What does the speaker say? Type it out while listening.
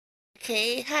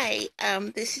Okay, hi.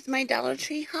 This is my Dollar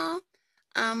Tree haul.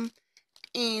 Um,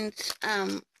 and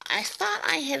I thought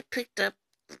I had picked up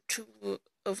two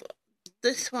of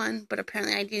this one, but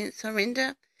apparently I didn't. So,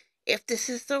 Rinda, if this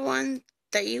is the one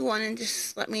that you want, and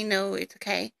just let me know. It's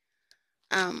okay.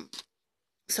 Um,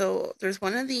 so there's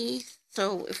one of these.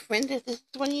 So if Rinda, if this is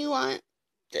the one you want,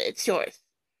 it's yours.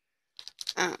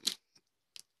 Um,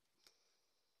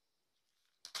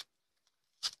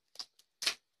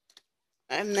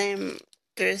 and then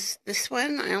there's this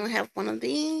one. I only have one of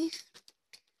these.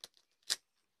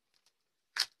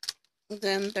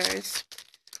 Then there's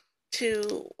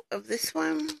two of this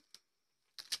one.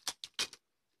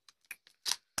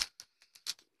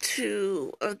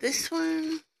 Two of this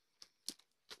one,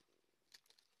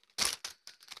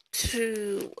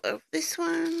 two of this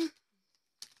one,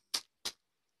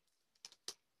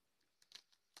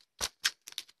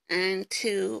 and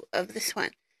two of this one.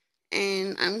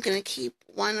 And I'm going to keep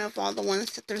one of all the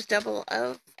ones that there's double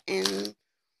of, and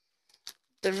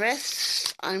the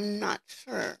rest I'm not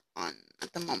sure on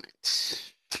at the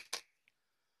moment.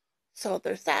 So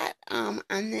there's that.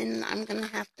 And then I'm going to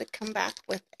have to come back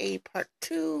with a part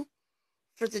two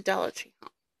for the Dollar Tree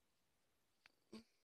haul.